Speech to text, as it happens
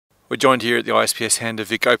We're joined here at the ISPS Handa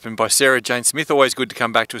Vic Open by Sarah Jane Smith. Always good to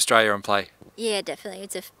come back to Australia and play. Yeah, definitely.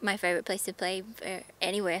 It's my favourite place to play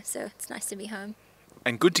anywhere, so it's nice to be home.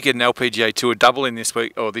 And good to get an LPGA Tour double in this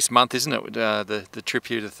week, or this month, isn't it? The trip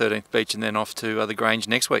here to 13th Beach and then off to the Grange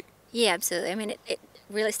next week. Yeah, absolutely. I mean,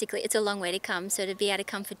 realistically, it's a long way to come, so to be able to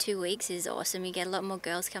come for 2 weeks is awesome. You get a lot more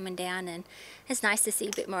girls coming down, and it's nice to see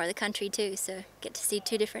a bit more of the country too, so get to see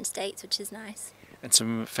 2 different states, which is nice. And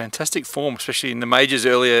some fantastic form, especially in the majors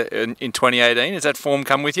earlier in 2018. Has that form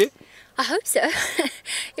come with you? I hope so.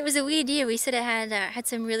 It was a weird year. We sort of had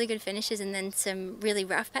some really good finishes and then some really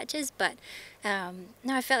rough patches, but no,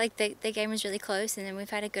 I felt like the game was really close, and then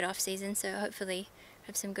we've had a good off season, so hopefully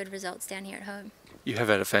have some good results down here at home. You have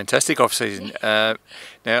had a fantastic off-season. Now,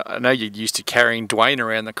 I know you're used to carrying Dwayne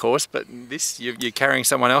around the course, but you're carrying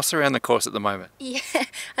someone else around the course at the moment. Yeah,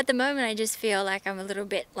 at the moment I just feel like I'm a little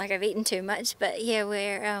bit like I've eaten too much, but yeah,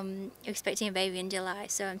 we're expecting a baby in July,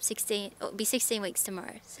 so I'm 16. It'll be 16 weeks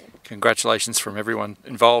tomorrow. So. Congratulations from everyone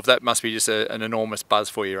involved. That must be just an enormous buzz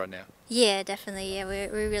for you right now. Yeah, definitely. Yeah,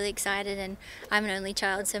 we're really excited, and I'm an only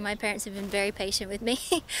child, so my parents have been very patient with me,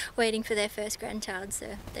 waiting for their first grandchild,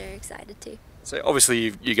 so they're excited too. So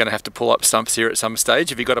obviously you're going to have to pull up stumps here at some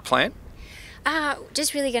stage. Have you got a plan?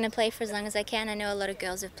 Just really going to play for as long as I can. I know a lot of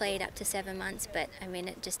girls have played up to 7 months, but I mean,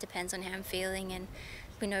 it just depends on how I'm feeling, and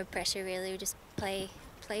we no pressure really. We just play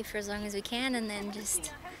for as long as we can, and then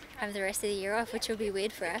just have the rest of the year off, which will be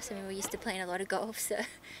weird for us. I mean, we're used to playing a lot of golf, so.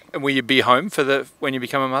 And will you be home for when you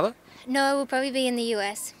become a mother? No, we'll probably be in the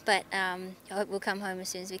US, but I hope we'll come home as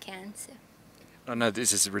soon as we can. So. I know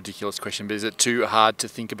this is a ridiculous question, but is it too hard to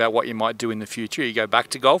think about what you might do in the future? You go back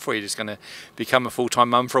to golf, or are you just going to become a full-time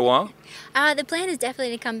mum for a while? The plan is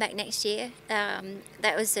definitely to come back next year.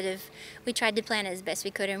 That was we tried to plan it as best we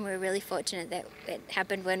could, and we were really fortunate that it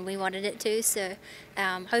happened when we wanted it to. So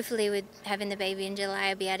hopefully with having the baby in July,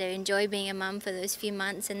 I'll be able to enjoy being a mum for those few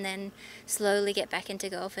months, and then slowly get back into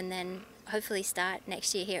golf, and then hopefully start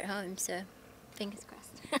next year here at home. So fingers crossed.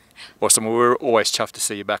 Awesome. Well, we're always chuffed to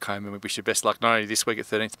see you back home, and we wish you best luck not only this week at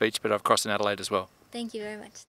 13th Beach, but across in Adelaide as well. Thank you very much.